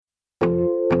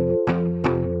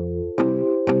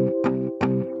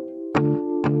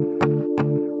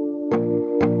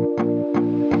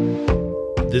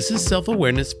This is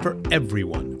Self-Awareness for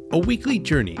Everyone, a weekly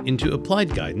journey into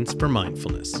applied guidance for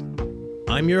mindfulness.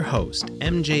 I'm your host,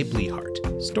 MJ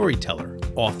Blehart, storyteller,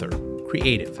 author,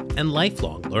 creative, and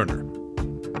lifelong learner.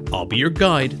 I'll be your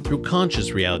guide through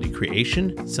conscious reality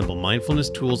creation, simple mindfulness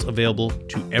tools available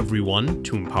to everyone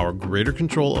to empower greater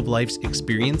control of life's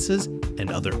experiences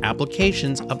and other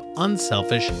applications of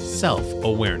unselfish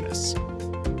self-awareness.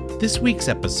 This week's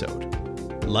episode: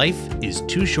 Life is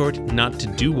too short not to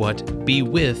do what, be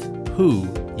with who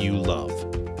you love.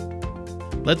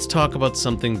 Let's talk about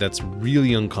something that's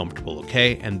really uncomfortable,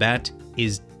 okay? And that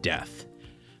is death.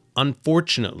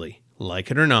 Unfortunately,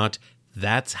 like it or not,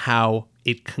 that's how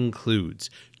it concludes.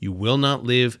 You will not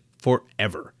live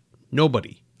forever.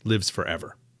 Nobody lives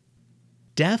forever.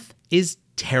 Death is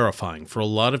terrifying for a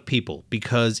lot of people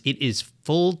because it is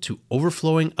full to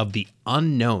overflowing of the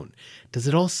unknown. Does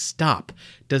it all stop?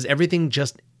 Does everything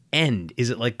just end? Is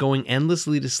it like going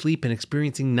endlessly to sleep and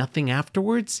experiencing nothing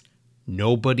afterwards?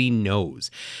 Nobody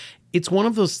knows. It's one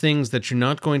of those things that you're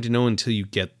not going to know until you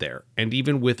get there. And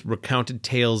even with recounted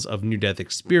tales of near-death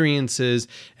experiences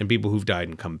and people who've died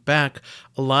and come back,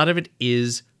 a lot of it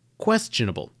is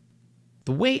questionable.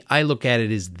 The way I look at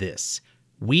it is this: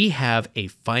 we have a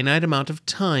finite amount of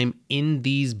time in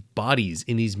these bodies,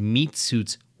 in these meat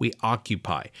suits we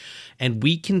occupy, and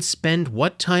we can spend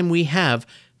what time we have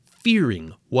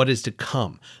fearing what is to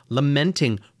come,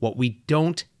 lamenting what we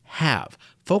don't have,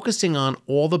 focusing on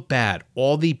all the bad,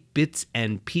 all the bits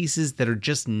and pieces that are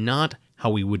just not how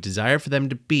we would desire for them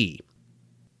to be.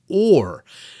 Or,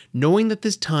 knowing that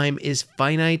this time is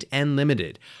finite and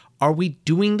limited, are we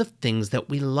doing the things that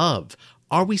we love?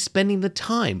 Are we spending the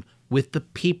time with the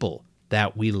people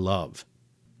that we love?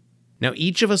 Now,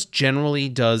 each of us generally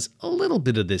does a little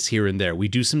bit of this here and there. We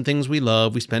do some things we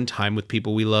love, we spend time with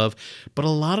people we love, but a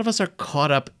lot of us are caught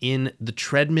up in the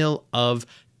treadmill of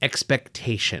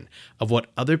expectation, of what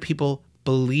other people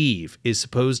believe is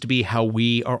supposed to be how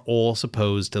we are all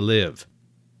supposed to live.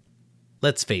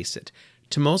 Let's face it,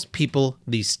 to most people,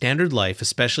 the standard life,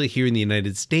 especially here in the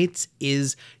United States,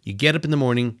 is you get up in the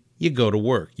morning, you go to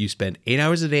work. You spend 8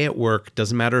 hours a day at work.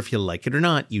 Doesn't matter if you like it or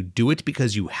not. You do it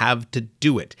because you have to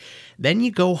do it. Then you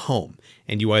go home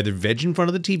and you either veg in front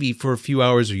of the TV for a few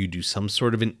hours or you do some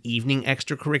sort of an evening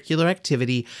extracurricular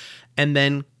activity and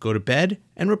then go to bed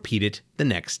and repeat it the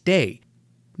next day.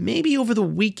 Maybe over the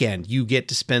weekend you get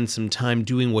to spend some time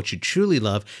doing what you truly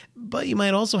love, but you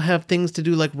might also have things to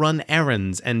do like run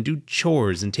errands and do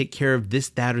chores and take care of this,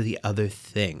 that, or the other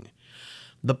thing.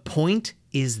 The point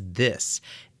is this: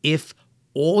 if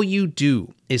all you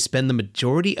do is spend the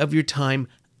majority of your time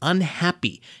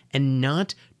unhappy and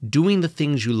not doing the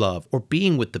things you love or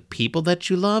being with the people that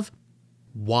you love,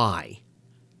 why?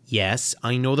 Yes,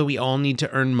 I know that we all need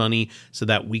to earn money so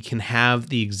that we can have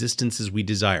the existences we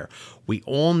desire. We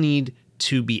all need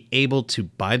to be able to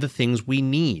buy the things we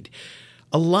need.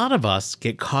 A lot of us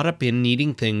get caught up in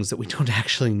needing things that we don't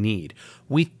actually need.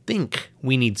 We think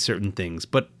we need certain things,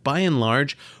 but by and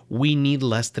large, we need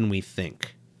less than we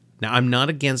think. Now, I'm not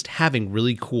against having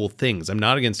really cool things. I'm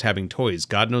not against having toys.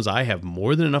 God knows I have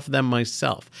more than enough of them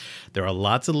myself. There are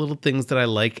lots of little things that I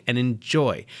like and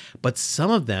enjoy, but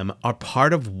some of them are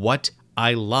part of what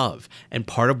I love and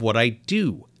part of what I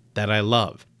do that I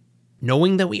love.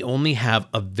 Knowing that we only have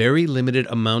a very limited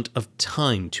amount of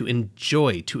time to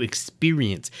enjoy, to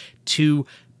experience, to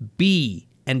be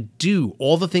and do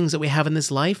all the things that we have in this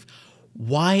life,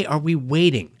 why are we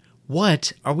waiting?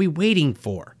 What are we waiting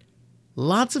for?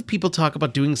 Lots of people talk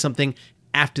about doing something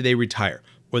after they retire,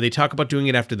 or they talk about doing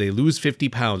it after they lose 50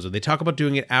 pounds, or they talk about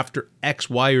doing it after X,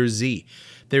 Y, or Z.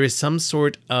 There is some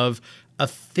sort of a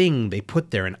thing they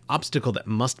put there, an obstacle that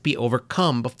must be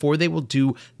overcome before they will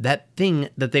do that thing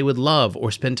that they would love or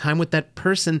spend time with that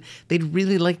person they'd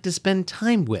really like to spend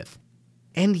time with.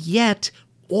 And yet,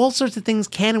 all sorts of things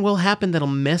can and will happen that'll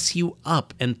mess you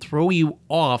up and throw you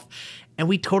off, and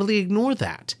we totally ignore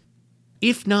that.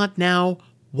 If not now,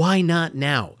 why not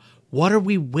now? What are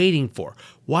we waiting for?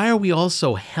 Why are we all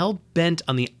so hell-bent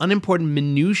on the unimportant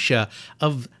minutia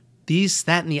of these,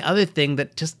 that, and the other thing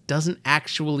that just doesn't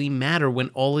actually matter when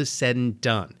all is said and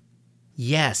done?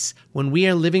 Yes, when we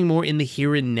are living more in the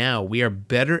here and now, we are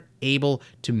better able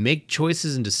to make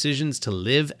choices and decisions to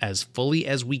live as fully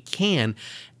as we can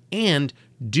and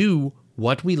do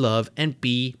what we love and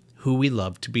be who we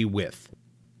love to be with.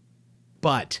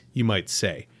 But, you might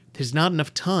say, there's not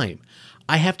enough time.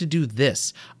 I have to do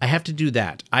this. I have to do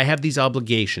that. I have these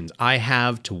obligations. I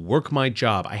have to work my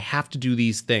job. I have to do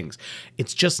these things.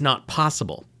 It's just not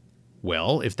possible.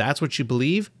 Well, if that's what you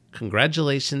believe,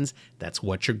 congratulations, that's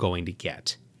what you're going to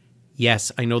get.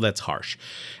 Yes, I know that's harsh.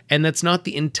 And that's not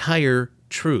the entire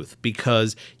truth,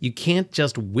 because you can't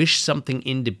just wish something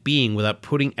into being without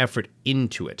putting effort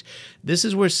into it. This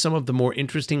is where some of the more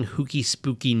interesting, hooky,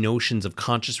 spooky notions of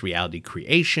conscious reality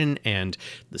creation and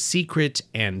The Secret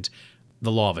and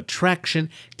the law of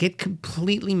attraction get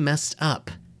completely messed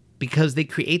up, because they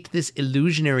create this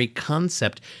illusionary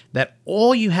concept that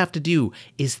all you have to do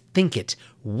is think it,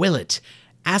 will it,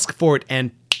 ask for it,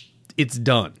 and it's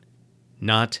done.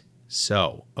 Not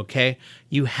so, okay?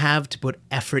 You have to put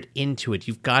effort into it.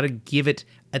 You've got to give it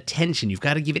attention. You've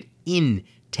got to give it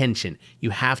intention.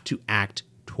 You have to act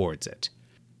towards it.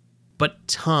 But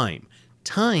time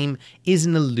is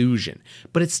an illusion,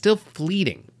 but it's still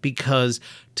fleeting, because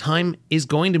time is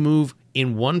going to move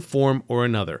in one form or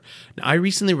another. Now, I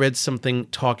recently read something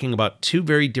talking about two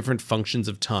very different functions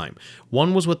of time.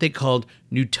 One was what they called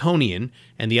Newtonian,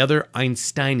 and the other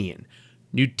Einsteinian.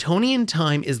 Newtonian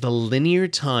time is the linear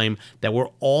time that we're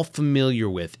all familiar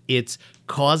with. It's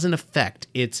cause and effect.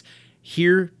 It's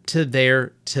here to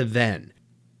there to then.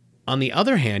 On the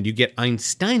other hand, you get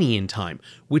Einsteinian time,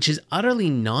 which is utterly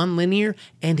nonlinear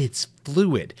and it's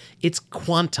fluid. It's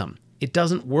quantum. It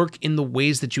doesn't work in the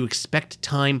ways that you expect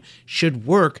time should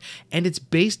work, and it's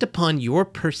based upon your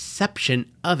perception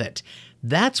of it.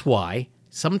 That's why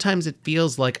sometimes it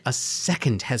feels like a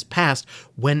second has passed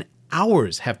when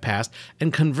hours have passed,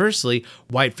 and conversely,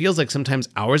 why it feels like sometimes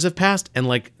hours have passed and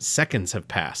like seconds have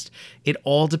passed. It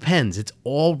all depends. It's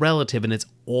all relative, and it's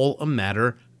all a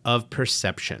matter of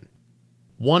perception.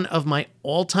 One of my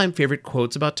all-time favorite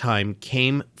quotes about time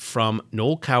came from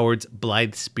Noel Coward's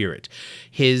Blithe Spirit.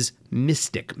 His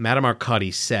mystic, Madame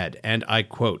Arcadi, said, and I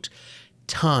quote,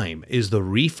 "Time is the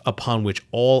reef upon which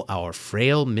all our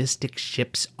frail mystic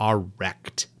ships are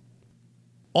wrecked."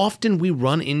 Often we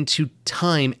run into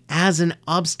time as an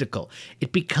obstacle.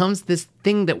 It becomes this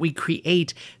thing that we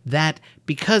create that,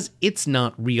 because it's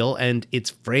not real and it's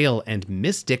frail and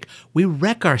mystic, we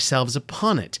wreck ourselves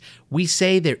upon it. We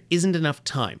say there isn't enough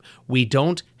time. We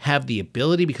don't have the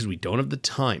ability because we don't have the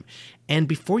time. And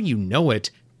before you know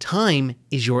it, time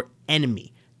is your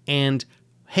enemy. And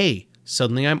hey,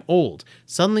 suddenly I'm old.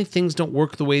 Suddenly things don't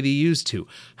work the way they used to.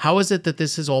 How is it that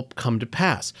this has all come to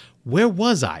pass? Where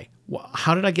was I?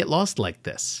 How did I get lost like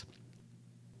this?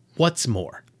 What's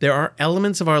more, there are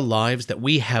elements of our lives that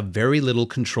we have very little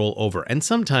control over, and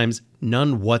sometimes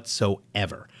none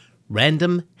whatsoever.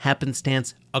 Random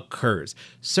happenstance occurs.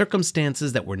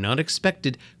 Circumstances that were not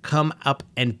expected come up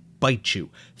and bite you.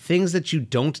 Things that you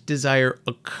don't desire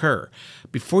occur.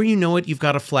 Before you know it, you've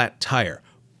got a flat tire,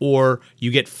 or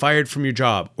you get fired from your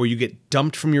job, or you get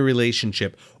dumped from your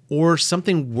relationship, or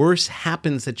something worse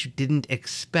happens that you didn't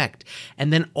expect.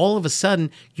 And then all of a sudden,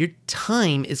 your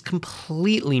time is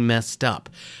completely messed up.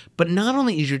 But not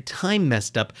only is your time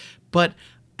messed up, but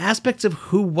aspects of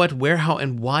who, what, where, how,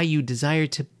 and why you desire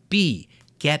to be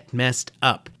get messed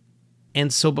up.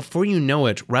 And so before you know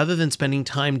it, rather than spending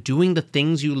time doing the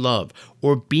things you love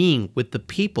or being with the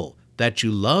people that you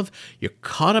love, you're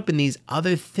caught up in these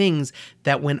other things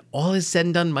that, when all is said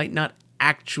and done, might not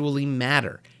actually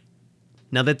matter.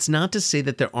 Now, that's not to say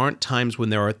that there aren't times when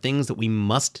there are things that we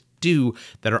must do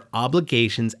that are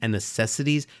obligations and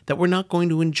necessities that we're not going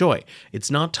to enjoy.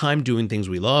 It's not time doing things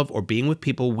we love or being with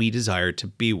people we desire to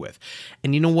be with.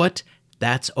 And you know what?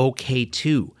 That's okay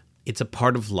too. It's a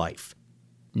part of life.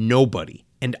 Nobody,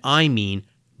 and I mean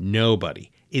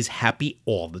nobody, is happy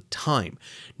all the time.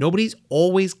 Nobody's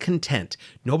always content.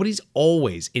 Nobody's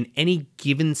always in any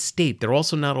given state. They're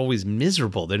also not always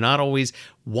miserable. They're not always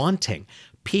wanting.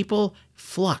 People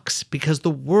flux because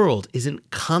the world is in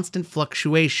constant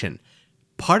fluctuation.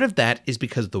 Part of that is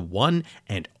because the one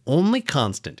and only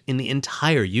constant in the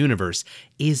entire universe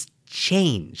is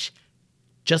change.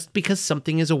 Just because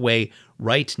something is away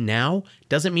right now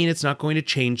doesn't mean it's not going to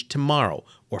change tomorrow,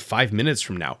 or 5 minutes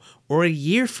from now, or a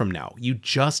year from now. You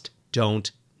just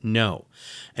don't know.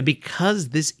 And because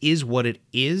this is what it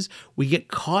is, we get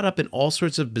caught up in all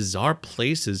sorts of bizarre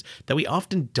places that we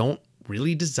often don't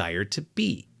really desire to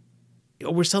be.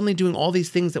 We're suddenly doing all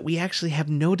these things that we actually have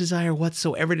no desire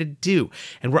whatsoever to do.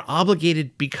 And we're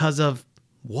obligated because of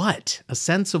what? A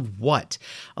sense of what?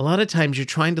 A lot of times you're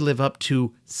trying to live up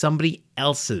to somebody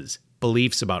else's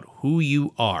beliefs about who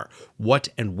you are, what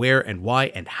and where and why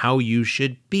and how you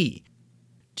should be.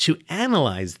 To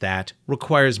analyze that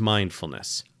requires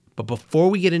mindfulness. But before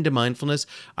we get into mindfulness,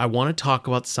 I want to talk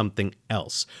about something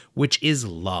else, which is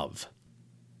love.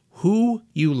 Who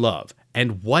you love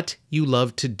and what you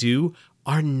love to do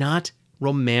are not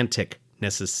romantic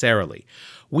necessarily.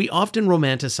 We often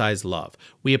romanticize love.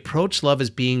 We approach love as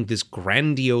being this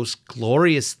grandiose,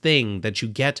 glorious thing that you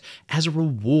get as a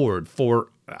reward for,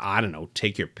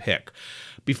 take your pick.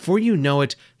 Before you know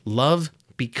it, love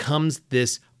becomes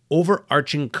this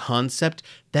overarching concept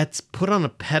that's put on a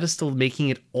pedestal, making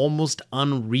it almost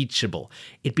unreachable.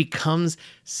 It becomes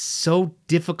so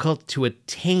difficult to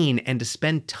attain and to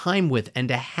spend time with and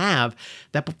to have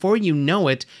that before you know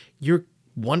it, you're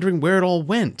wondering where it all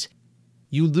went.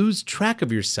 You lose track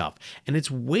of yourself, and it's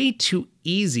way too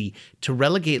easy to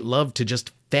relegate love to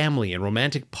just family and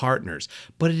romantic partners,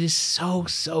 but it is so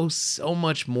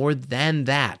much more than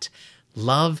that.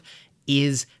 Love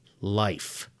is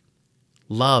life.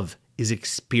 Love is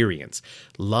experience.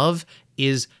 Love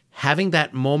is having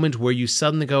that moment where you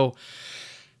suddenly go,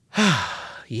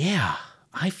 yeah,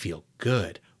 I feel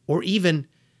good. Or even,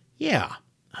 yeah,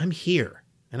 I'm here,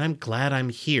 and I'm glad I'm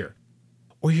here.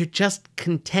 Or you're just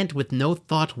content with no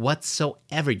thought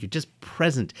whatsoever. You're just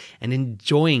present and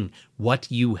enjoying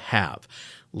what you have.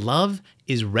 Love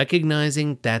is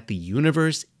recognizing that the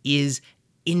universe is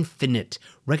infinite,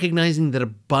 recognizing that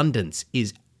abundance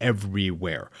is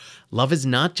everywhere. Love is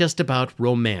not just about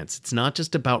romance. It's not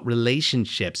just about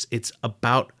relationships. It's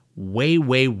about way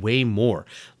more.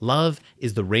 Love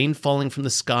is the rain falling from the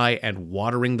sky and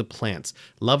watering the plants.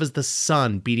 Love is the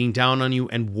sun beating down on you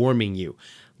and warming you.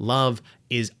 Love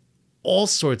is all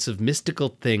sorts of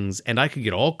mystical things, and I could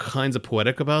get all kinds of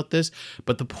poetic about this,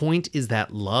 but the point is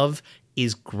that love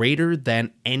is greater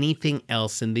than anything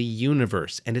else in the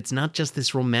universe. And it's not just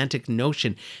this romantic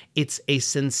notion. It's a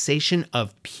sensation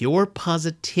of pure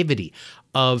positivity,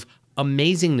 of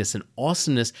amazingness and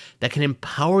awesomeness that can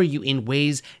empower you in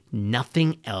ways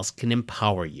nothing else can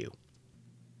empower you.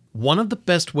 One of the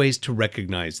best ways to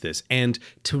recognize this and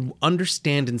to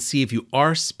understand and see if you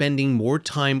are spending more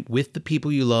time with the people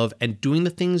you love and doing the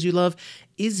things you love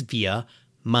is via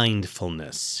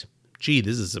mindfulness. Gee,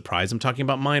 this is a surprise. I'm talking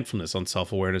about mindfulness on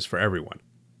Self-Awareness for Everyone.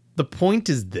 The point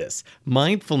is this: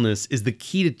 mindfulness is the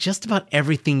key to just about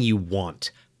everything you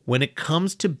want when it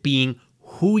comes to being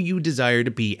who you desire to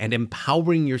be, and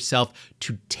empowering yourself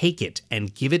to take it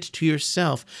and give it to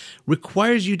yourself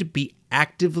requires you to be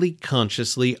actively,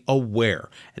 consciously aware,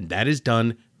 and that is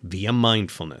done via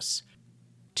mindfulness.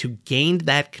 To gain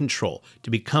that control,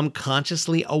 to become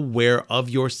consciously aware of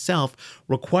yourself,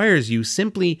 requires you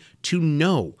simply to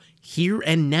know here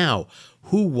and now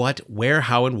who, what, where,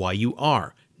 how, and why you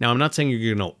are. Now, I'm not saying you're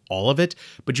going to know all of it,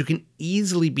 but you can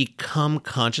easily become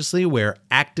consciously aware,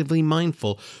 actively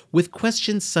mindful with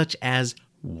questions such as,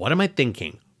 what am I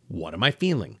thinking? What am I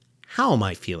feeling? How am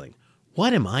I feeling?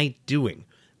 What am I doing?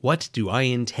 What do I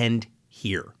intend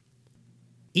here?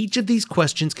 Each of these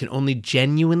questions can only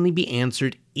genuinely be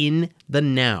answered in the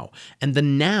now. And the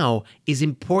now is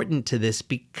important to this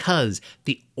because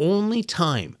the only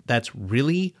time that's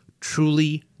really,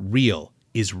 truly real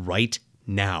is right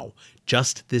now.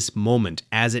 Just this moment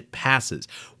as it passes,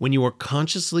 when you are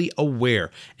consciously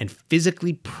aware and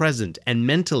physically present and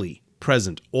mentally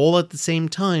present all at the same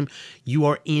time, you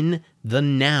are in the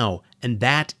now. And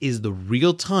that is the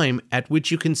real time at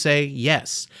which you can say,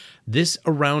 yes, this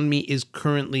around me is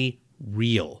currently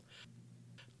real.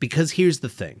 Because here's the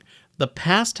thing. The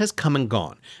past has come and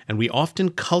gone, and we often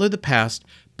color the past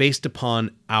based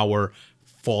upon our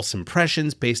false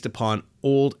impressions, based upon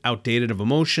old, outdated of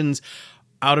emotions,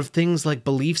 out of things like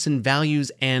beliefs and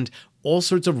values and all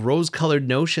sorts of rose-colored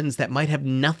notions that might have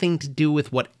nothing to do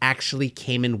with what actually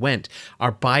came and went.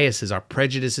 Our biases, our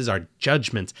prejudices, our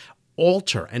judgments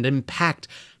alter and impact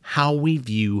how we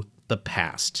view the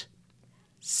past.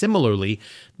 Similarly,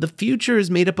 the future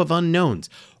is made up of unknowns.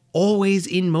 Always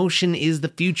in motion is the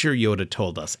future, Yoda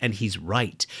told us, and he's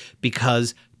right,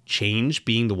 because change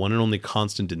being the one and only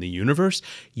constant in the universe,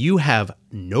 you have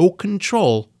no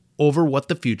control over what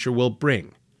the future will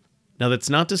bring. Now, that's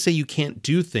not to say you can't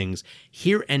do things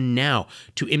here and now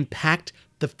to impact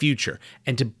the future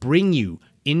and to bring you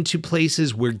into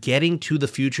places where getting to the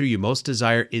future you most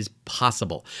desire is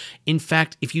possible. In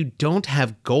fact, if you don't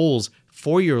have goals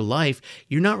for your life,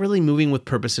 you're not really moving with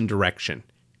purpose and direction.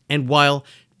 And while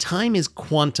time is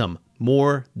quantum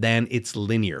more than it's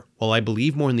linear, while I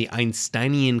believe more in the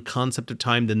Einsteinian concept of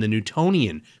time than the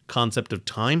Newtonian concept of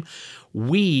time,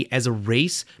 we as a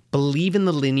race believe in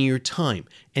the linear time.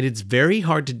 And it's very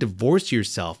hard to divorce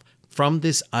yourself from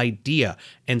this idea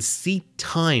and see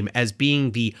time as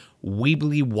being the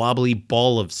wibbly wobbly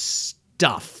ball of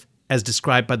stuff as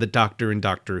described by the Doctor in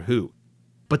Doctor Who.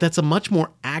 But that's a much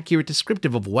more accurate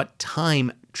descriptive of what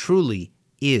time truly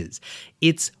is.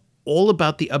 It's all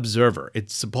about the observer.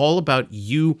 It's all about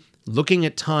you looking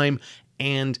at time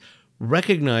and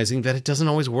recognizing that it doesn't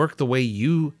always work the way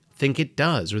you think it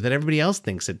does or that everybody else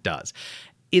thinks it does.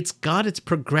 It's got its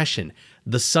progression.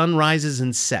 The sun rises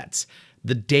and sets.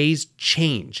 The days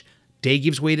change. day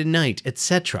gives way to night,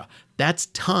 etc. That's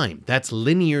time. That's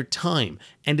linear time,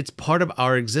 and it's part of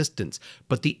our existence.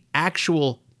 But the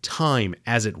actual time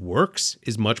as it works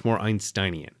is much more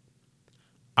Einsteinian.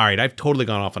 All right, I've totally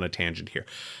gone off on a tangent here.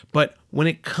 But when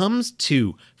it comes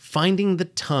to finding the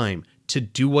time to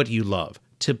do what you love,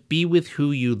 to be with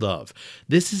who you love,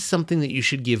 this is something that you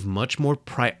should give much more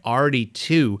priority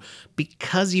to,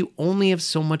 because you only have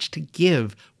so much to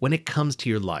give when it comes to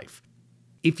your life.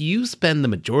 If you spend the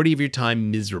majority of your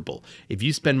time miserable, if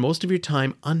you spend most of your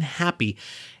time unhappy,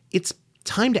 it's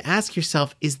time to ask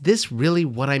yourself, is this really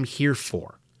what I'm here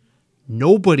for?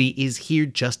 Nobody is here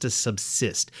just to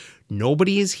subsist.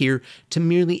 Nobody is here to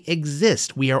merely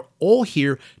exist. We are all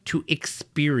here to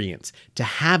experience, to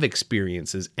have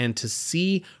experiences, and to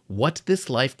see what this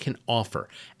life can offer.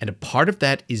 And a part of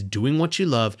that is doing what you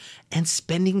love and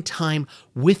spending time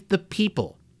with the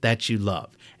people that you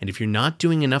love. And if you're not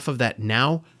doing enough of that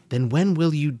now, then when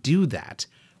will you do that?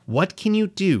 What can you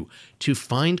do to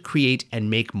find, create, and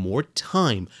make more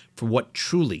time for what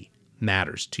truly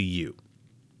matters to you?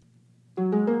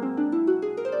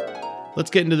 Let's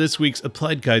get into this week's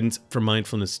Applied Guidance for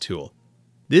Mindfulness tool.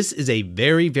 This is a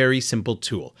very, very simple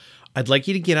tool. I'd like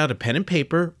you to get out a pen and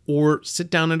paper or sit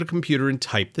down at a computer and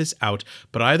type this out,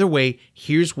 but either way,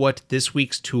 here's what this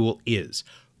week's tool is.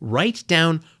 Write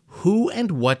down who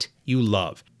and what you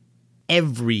love.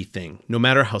 Everything, no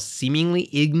matter how seemingly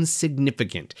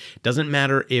insignificant. Doesn't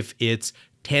matter if it's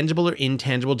tangible or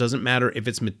intangible, doesn't matter if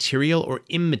it's material or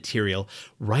immaterial.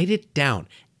 Write it down.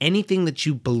 Anything that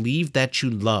you believe that you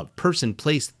love, person,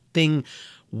 place, thing,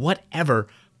 whatever,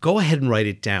 go ahead and write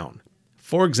it down.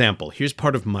 For example, here's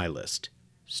part of my list: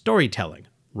 storytelling,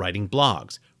 writing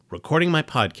blogs, recording my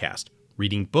podcast,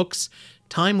 reading books,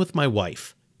 time with my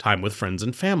wife, time with friends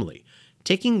and family,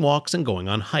 taking walks and going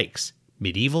on hikes,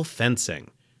 medieval fencing,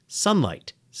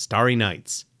 sunlight, starry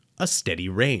nights, a steady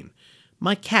rain,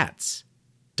 my cats,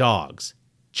 dogs,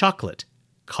 chocolate,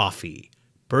 coffee,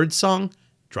 birdsong,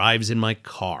 drives in my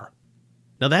car.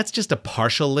 Now that's just a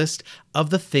partial list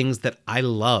of the things that I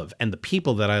love and the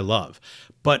people that I love.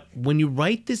 But when you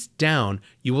write this down,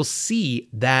 you will see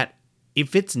that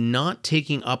if it's not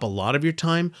taking up a lot of your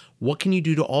time, what can you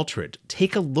do to alter it?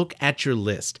 Take a look at your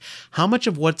list. How much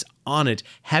of what's on it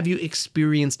have you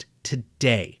experienced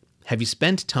today? Have you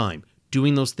spent time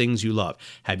doing those things you love?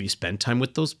 Have you spent time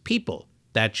with those people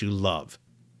that you love?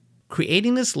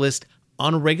 Creating this list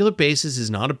on a regular basis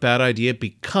is not a bad idea,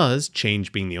 because,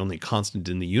 change being the only constant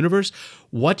in the universe,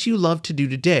 what you love to do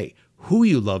today, who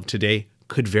you love today,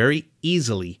 could very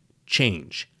easily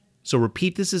change. So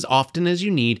repeat this as often as you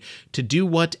need to do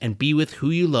what and be with who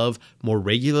you love more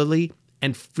regularly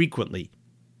and frequently.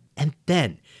 And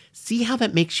then see how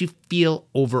that makes you feel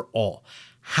overall.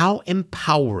 How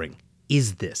empowering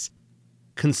is this?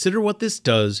 Consider what this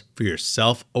does for your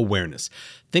self-awareness.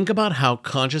 Think about how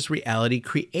conscious reality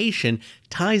creation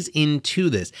ties into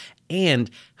this,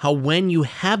 and how when you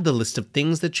have the list of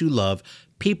things that you love,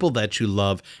 people that you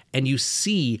love, and you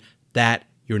see that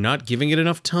you're not giving it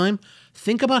enough time,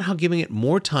 think about how giving it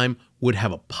more time would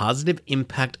have a positive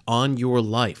impact on your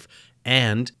life,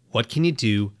 and what can you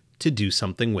do to do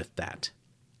something with that.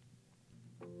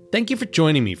 Thank you for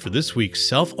joining me for this week's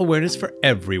Self-Awareness for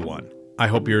Everyone. I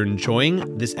hope you're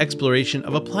enjoying this exploration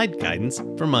of applied guidance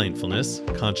for mindfulness,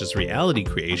 conscious reality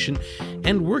creation,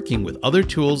 and working with other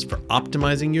tools for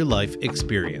optimizing your life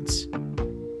experience.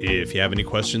 If you have any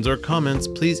questions or comments,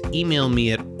 please email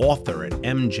me at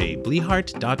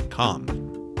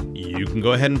author@mjblehart.com. You can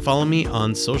go ahead and follow me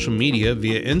on social media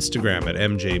via Instagram at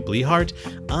mjblehart,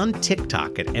 on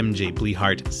TikTok at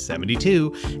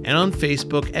mjblehart72, and on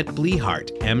Facebook at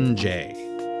blehartmj.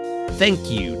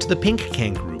 Thank you to the Pink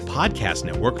Kangaroo Podcast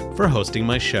Network for hosting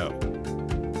my show.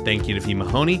 Thank you to Fee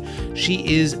Mahoney. She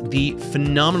is the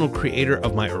phenomenal creator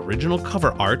of my original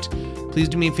cover art. Please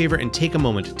do me a favor and take a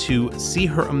moment to see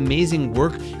her amazing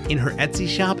work in her Etsy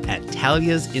shop at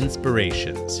Talia's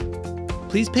Inspirations.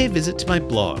 Please pay a visit to my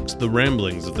blogs, The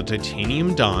Ramblings of the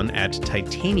Titanium Dawn at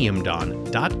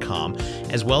titaniumdawn.com,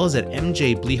 as well as at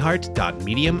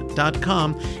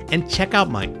mjblehart.medium.com, and check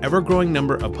out my ever-growing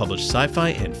number of published sci-fi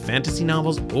and fantasy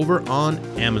novels over on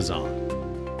Amazon.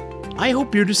 I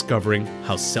hope you're discovering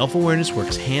how self-awareness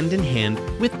works hand in hand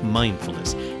with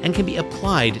mindfulness and can be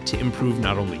applied to improve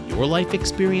not only your life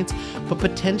experience, but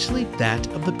potentially that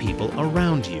of the people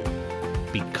around you.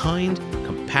 Be kind,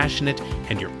 compassionate,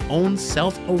 and your own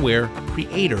self-aware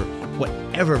creator,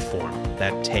 whatever form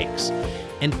that takes.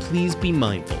 And please be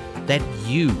mindful that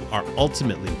you are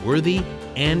ultimately worthy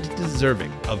and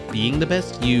deserving of being the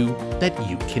best you that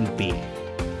you can be.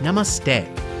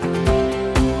 Namaste.